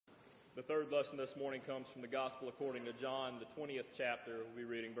The third lesson this morning comes from the Gospel according to John, the 20th chapter. We'll be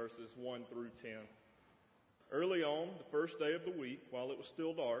reading verses 1 through 10. Early on, the first day of the week, while it was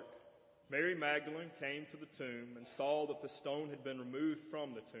still dark, Mary Magdalene came to the tomb and saw that the stone had been removed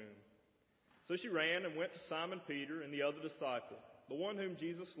from the tomb. So she ran and went to Simon Peter and the other disciple, the one whom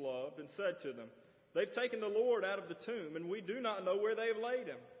Jesus loved, and said to them, "They've taken the Lord out of the tomb, and we do not know where they have laid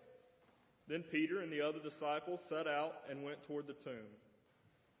him." Then Peter and the other disciple set out and went toward the tomb.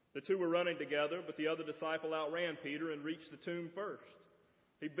 The two were running together, but the other disciple outran Peter and reached the tomb first.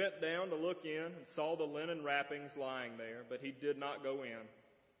 He bent down to look in and saw the linen wrappings lying there, but he did not go in.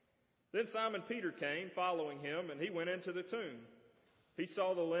 Then Simon Peter came, following him, and he went into the tomb. He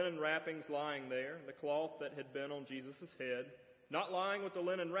saw the linen wrappings lying there, and the cloth that had been on Jesus' head, not lying with the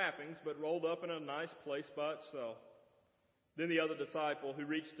linen wrappings, but rolled up in a nice place by itself. Then the other disciple, who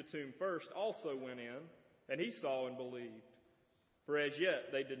reached the tomb first, also went in, and he saw and believed. For as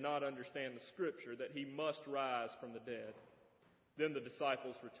yet they did not understand the scripture that he must rise from the dead. Then the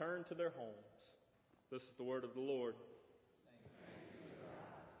disciples returned to their homes. This is the word of the Lord.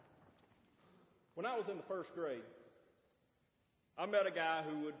 When I was in the first grade, I met a guy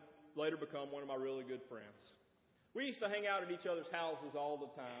who would later become one of my really good friends. We used to hang out at each other's houses all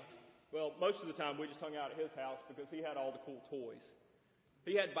the time. Well, most of the time we just hung out at his house because he had all the cool toys.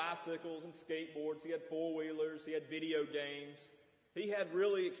 He had bicycles and skateboards, he had four-wheelers, he had video games. He had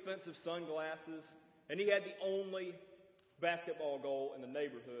really expensive sunglasses, and he had the only basketball goal in the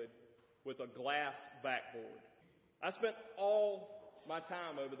neighborhood with a glass backboard. I spent all my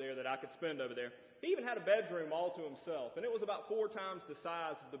time over there that I could spend over there. He even had a bedroom all to himself, and it was about 4 times the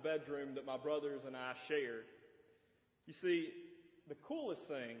size of the bedroom that my brothers and I shared. You see, the coolest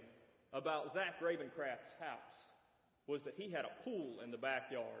thing about Zach Ravencraft's house was that he had a pool in the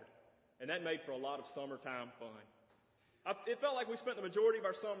backyard, and that made for a lot of summertime fun. It felt like we spent the majority of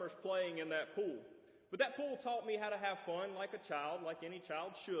our summers playing in that pool. But that pool taught me how to have fun like a child, like any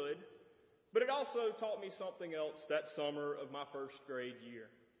child should. But it also taught me something else that summer of my first grade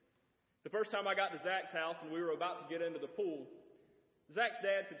year. The first time I got to Zach's house and we were about to get into the pool, Zach's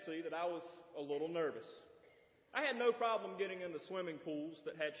dad could see that I was a little nervous. I had no problem getting into swimming pools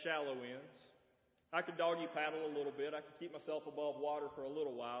that had shallow ends. I could doggy paddle a little bit. I could keep myself above water for a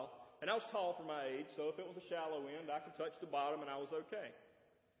little while. And I was tall for my age, so if it was a shallow end, I could touch the bottom and I was okay.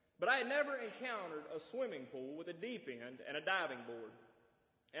 But I had never encountered a swimming pool with a deep end and a diving board.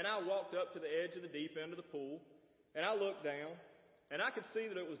 And I walked up to the edge of the deep end of the pool, and I looked down, and I could see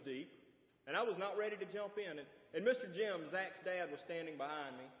that it was deep, and I was not ready to jump in. And Mr. Jim, Zach's dad, was standing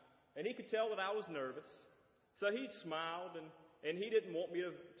behind me, and he could tell that I was nervous. So he smiled, and he didn't want me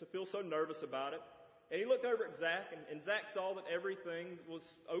to feel so nervous about it. And he looked over at Zach, and Zach saw that everything was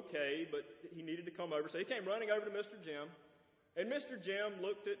okay, but he needed to come over. So he came running over to Mr. Jim. And Mr. Jim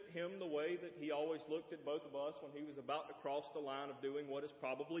looked at him the way that he always looked at both of us when he was about to cross the line of doing what is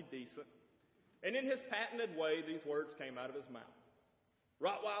probably decent. And in his patented way, these words came out of his mouth.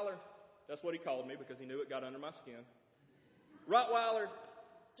 "Rottweiler," that's what he called me because he knew it got under my skin. "Rottweiler,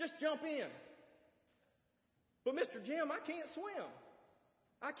 just jump in." "But Mr. Jim, I can't swim.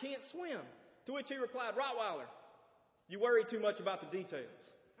 I can't swim." To which he replied, "Rottweiler, you worry too much about the details.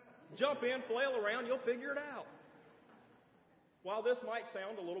 Jump in, flail around, you'll figure it out." While this might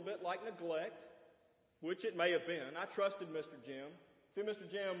sound a little bit like neglect, which it may have been, I trusted Mr. Jim. See, Mr.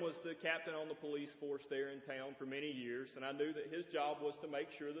 Jim was the captain on the police force there in town for many years, and I knew that his job was to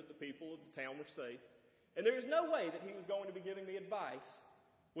make sure that the people of the town were safe. And there was no way that he was going to be giving me advice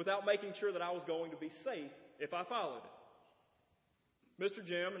without making sure that I was going to be safe if I followed it. Mr.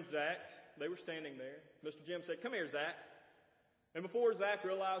 Jim and Zach, they were standing there. Mr. Jim said, "Come here, Zach." And before Zach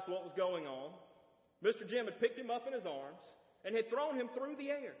realized what was going on, Mr. Jim had picked him up in his arms and had thrown him through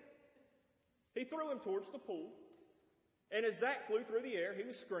the air. He threw him towards the pool. And as Zach flew through the air, he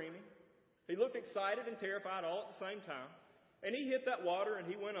was screaming. He looked excited and terrified all at the same time. And he hit that water and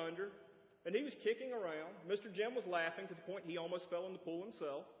he went under. And he was kicking around. Mr. Jim was laughing to the point he almost fell in the pool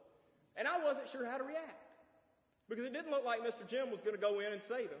himself. And I wasn't sure how to react. Because it didn't look like Mr. Jim was going to go in and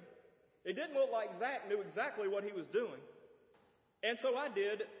save him. It didn't look like Zach knew exactly what he was doing. And so I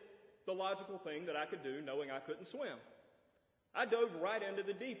did the logical thing that I could do, knowing I couldn't swim. I dove right into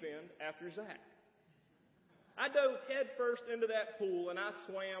the deep end after Zach. I dove headfirst into that pool, and I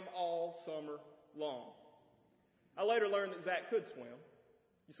swam all summer long. I later learned that Zach could swim.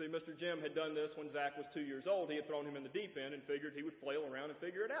 You see, Mr. Jim had done this when Zach was 2 years old. He had thrown him in the deep end and figured he would flail around and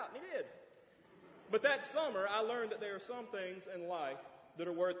figure it out, and he did. But that summer, I learned that there are some things in life that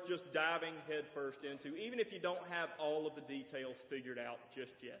are worth just diving headfirst into, even if you don't have all of the details figured out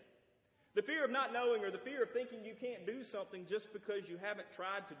just yet. The fear of not knowing, or the fear of thinking you can't do something just because you haven't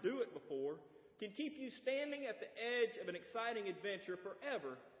tried to do it before, can keep you standing at the edge of an exciting adventure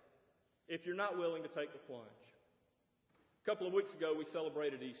forever if you're not willing to take the plunge. A couple of weeks ago, we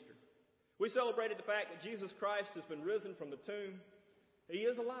celebrated Easter. We celebrated the fact that Jesus Christ has been risen from the tomb. He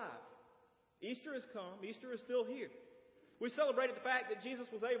is alive. Easter has come. Easter is still here. We celebrated the fact that Jesus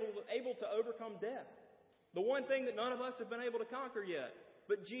was able to overcome death, the one thing that none of us have been able to conquer yet,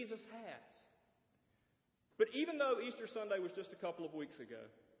 but Jesus has. But even though Easter Sunday was just a couple of weeks ago,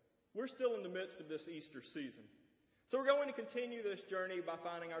 we're still in the midst of this Easter season. So we're going to continue this journey by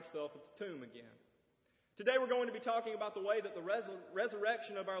finding ourselves at the tomb again. Today we're going to be talking about the way that the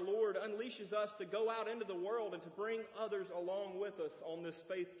resurrection of our Lord unleashes us to go out into the world and to bring others along with us on this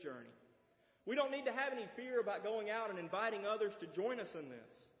faith journey. We don't need to have any fear about going out and inviting others to join us in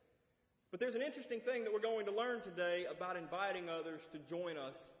this. But there's an interesting thing that we're going to learn today about inviting others to join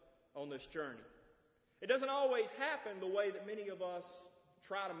us on this journey. It doesn't always happen the way that many of us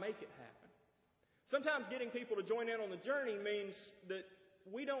try to make it happen. Sometimes getting people to join in on the journey means that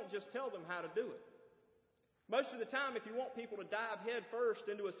we don't just tell them how to do it. Most of the time, if you want people to dive head first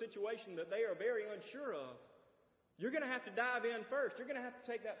into a situation that they are very unsure of, you're going to have to dive in first. You're going to have to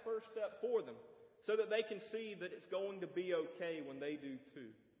take that first step for them so that they can see that it's going to be okay when they do too.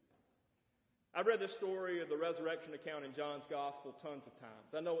 I've read this story of the resurrection account in John's Gospel tons of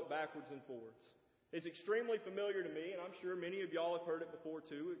times. I know it backwards and forwards. It's extremely familiar to me, and I'm sure many of y'all have heard it before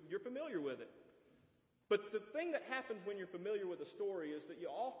too. You're familiar with it. But the thing that happens when you're familiar with a story is that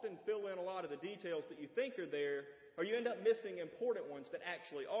you often fill in a lot of the details that you think are there, or you end up missing important ones that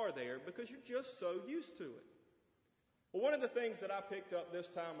actually are there because you're just so used to it. Well, one of the things that I picked up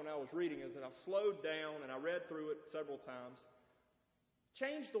this time when I was reading is that I slowed down and I read through it several times,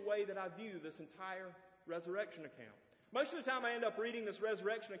 changed the way that I view this entire resurrection account. Most of the time I end up reading this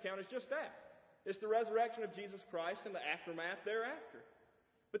resurrection account as just that. It's the resurrection of Jesus Christ and the aftermath thereafter.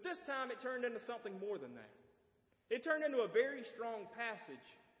 But this time it turned into something more than that. It turned into a very strong passage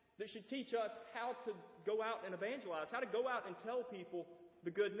that should teach us how to go out and evangelize, how to go out and tell people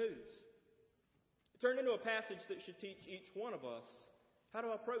the good news. It turned into a passage that should teach each one of us how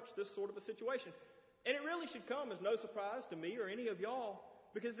to approach this sort of a situation. And it really should come as no surprise to me or any of y'all,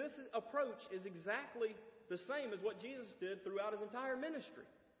 because this approach is exactly the same as what Jesus did throughout his entire ministry.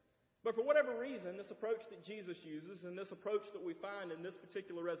 But for whatever reason, this approach that Jesus uses and this approach that we find in this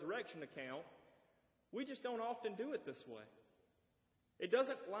particular resurrection account, we just don't often do it this way. It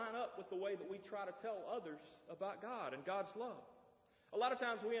doesn't line up with the way that we try to tell others about God and God's love. A lot of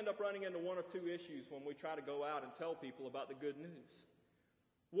times we end up running into one of two issues when we try to go out and tell people about the good news.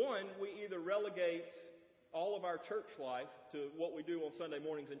 One, we either relegate all of our church life to what we do on Sunday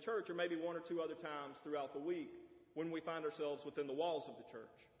mornings in church, or maybe one or two other times throughout the week when we find ourselves within the walls of the church.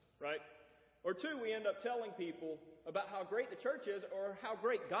 Right? Or two, we end up telling people about how great the church is, or how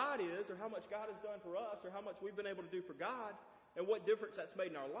great God is, or how much God has done for us, or how much we've been able to do for God, and what difference that's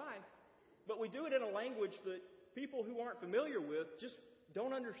made in our life. But we do it in a language that people who aren't familiar with just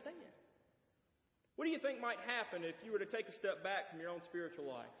don't understand. What do you think might happen if you were to take a step back from your own spiritual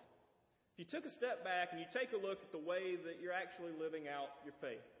life? If you took a step back and you take a look at the way that you're actually living out your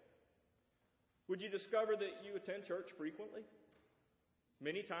faith, would you discover that you attend church frequently?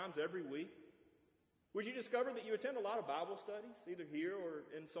 Many times every week? Would you discover that you attend a lot of Bible studies, either here or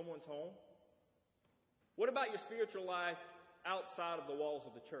in someone's home? What about your spiritual life outside of the walls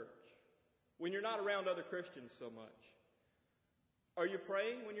of the church, when you're not around other Christians so much? Are you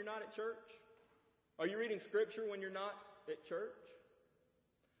praying when you're not at church? Are you reading Scripture when you're not at church?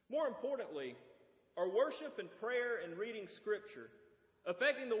 More importantly, are worship and prayer and reading Scripture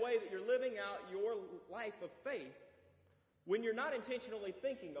affecting the way that you're living out your life of faith when you're not intentionally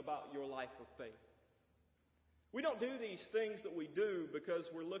thinking about your life of faith? We don't do these things that we do because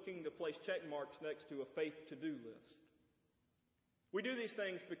we're looking to place check marks next to a faith to-do list. We do these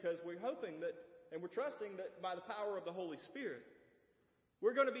things because we're hoping that, and we're trusting that by the power of the Holy Spirit,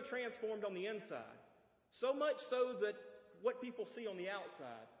 we're going to be transformed on the inside. So much so that what people see on the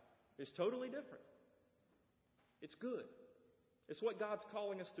outside is totally different. It's good. It's what God's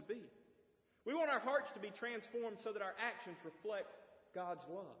calling us to be. We want our hearts to be transformed so that our actions reflect God's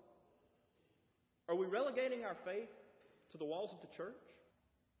love. Are we relegating our faith to the walls of the church?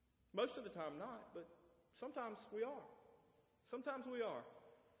 Most of the time not, but sometimes we are. Sometimes we are.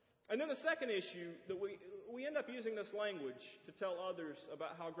 And then the second issue, that we end up using this language to tell others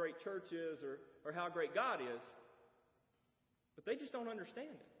about how great church is or how great God is, but they just don't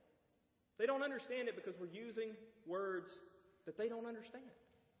understand it. They don't understand it because we're using words that they don't understand.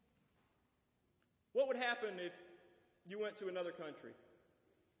 What would happen if you went to another country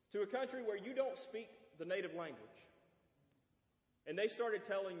to a country where you don't speak the native language, and they started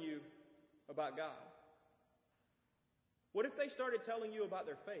telling you about God? What if they started telling you about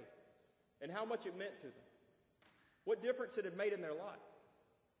their faith and how much it meant to them? What difference it had made in their life?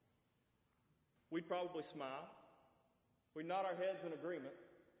 We'd probably smile. We'd nod our heads in agreement,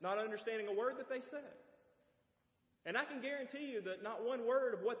 not understanding a word that they said. And I can guarantee you that not one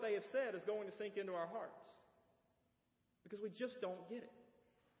word of what they have said is going to sink into our hearts. Because we just don't get it.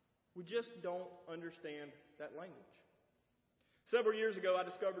 We just don't understand that language. Several years ago, I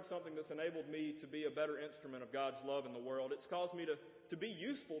discovered something that's enabled me to be a better instrument of God's love in the world. It's caused me to be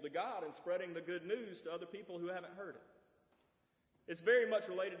useful to God in spreading the good news to other people who haven't heard it. It's very much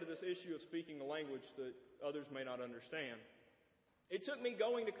related to this issue of speaking a language that others may not understand. It took me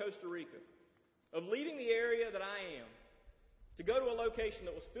going to Costa Rica, of leaving the area that I am, to go to a location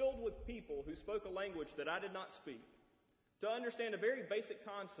that was filled with people who spoke a language that I did not speak, to understand a very basic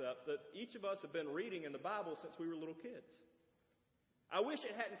concept that each of us have been reading in the Bible since we were little kids. I wish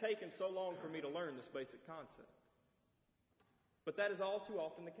it hadn't taken so long for me to learn this basic concept. But that is all too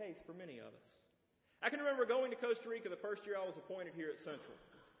often the case for many of us. I can remember going to Costa Rica the first year I was appointed here at Central.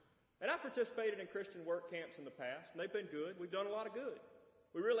 And I participated in Christian work camps in the past, and they've been good. We've done a lot of good.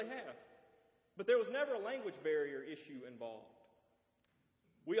 We really have. But there was never a language barrier issue involved.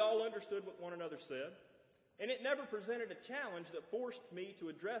 We all understood what one another said, and it never presented a challenge that forced me to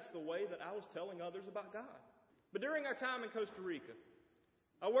address the way that I was telling others about God. But during our time in Costa Rica,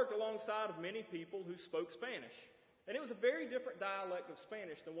 I worked alongside of many people who spoke Spanish. And it was a very different dialect of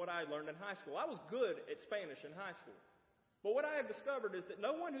Spanish than what I had learned in high school. I was good at Spanish in high school. But what I have discovered is that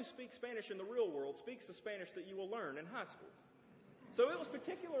no one who speaks Spanish in the real world speaks the Spanish that you will learn in high school. So it was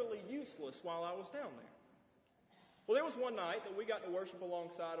particularly useless while I was down there. Well, there was one night that we got to worship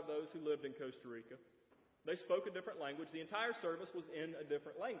alongside of those who lived in Costa Rica. They spoke a different language. The entire service was in a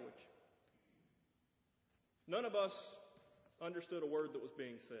different language. None of us understood a word that was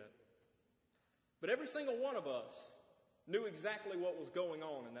being said. But every single one of us knew exactly what was going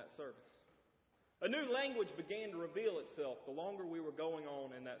on in that service. A new language began to reveal itself the longer we were going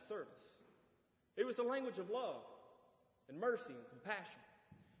on in that service. It was the language of love and mercy and compassion.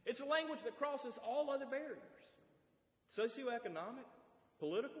 It's a language that crosses all other barriers. Socioeconomic,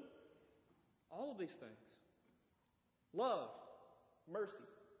 political, all of these things. Love, mercy,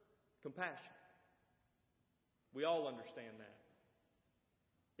 compassion. We all understand that.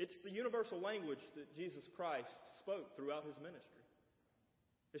 It's the universal language that Jesus Christ spoke throughout his ministry.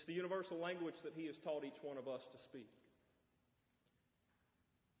 It's the universal language that he has taught each one of us to speak.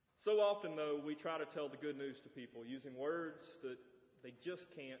 So often, though, we try to tell the good news to people using words that they just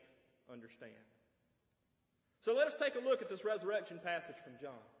can't understand. So let us take a look at this resurrection passage from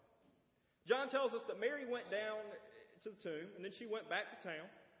John. John tells us that Mary went down to the tomb, and then she went back to town.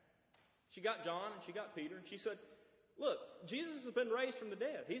 She got John and she got Peter, and she said, "Look, Jesus has been raised from the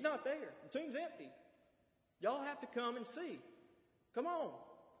dead. He's not there. The tomb's empty. Y'all have to come and see. Come on."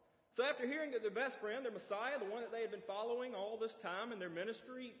 So after hearing that their best friend, their Messiah, the one that they had been following all this time in their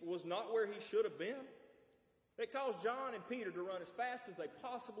ministry, was not where he should have been, it caused John and Peter to run as fast as they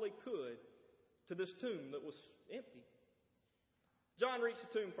possibly could to this tomb that was empty. John reached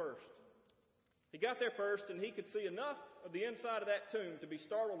the tomb first. He got there first, and he could see enough of the inside of that tomb to be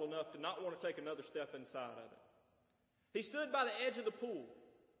startled enough to not want to take another step inside of it. He stood by the edge of the pool,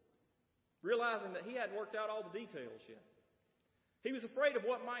 realizing that he hadn't worked out all the details yet. He was afraid of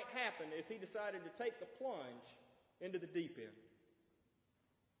what might happen if he decided to take the plunge into the deep end.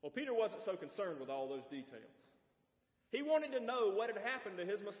 Well, Peter wasn't so concerned with all those details. He wanted to know what had happened to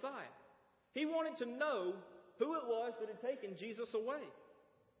his Messiah. He wanted to know who it was that had taken Jesus away.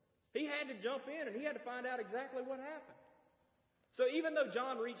 He had to jump in and he had to find out exactly what happened. So even though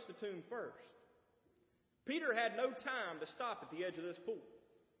John reached the tomb first, Peter had no time to stop at the edge of this pool.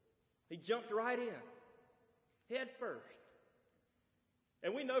 He jumped right in, head first.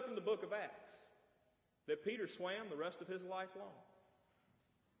 And we know from the book of Acts that Peter swam the rest of his life long.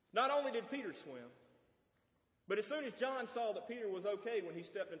 Not only did Peter swim, but as soon as John saw that Peter was okay when he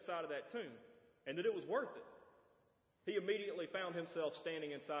stepped inside of that tomb and that it was worth it, he immediately found himself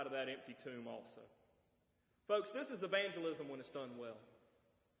standing inside of that empty tomb also. Folks, this is evangelism when it's done well.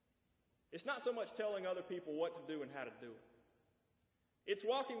 It's not so much telling other people what to do and how to do it. It's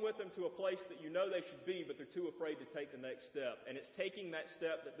walking with them to a place that you know they should be, but they're too afraid to take the next step. And it's taking that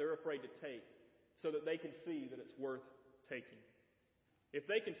step that they're afraid to take so that they can see that it's worth taking. If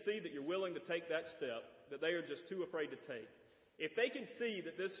they can see that you're willing to take that step that they are just too afraid to take, if they can see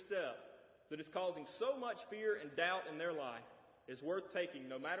that this step that is causing so much fear and doubt in their life is worth taking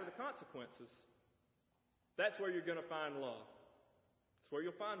no matter the consequences, that's where you're going to find love. It's That's where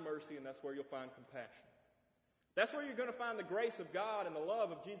you'll find mercy, and that's where you'll find compassion. That's where you're going to find the grace of God and the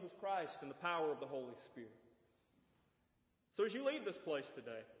love of Jesus Christ and the power of the Holy Spirit. So as you leave this place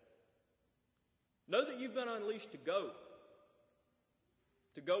today, know that you've been unleashed to go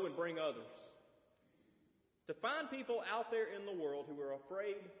and bring others. To find people out there in the world who are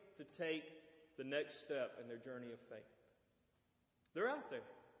afraid to take the next step in their journey of faith. They're out there.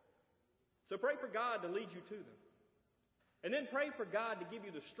 So pray for God to lead you to them. And then pray for God to give you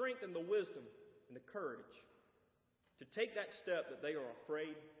the strength and the wisdom and the courage to take that step that they are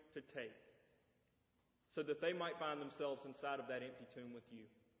afraid to take, so that they might find themselves inside of that empty tomb with you.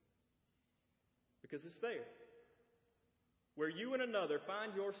 Because it's there, where you and another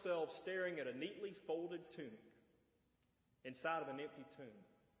find yourselves staring at a neatly folded tunic inside of an empty tomb,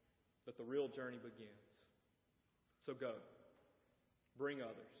 that the real journey begins. So go. Bring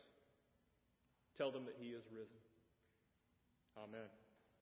others. Tell them that He is risen. Amen.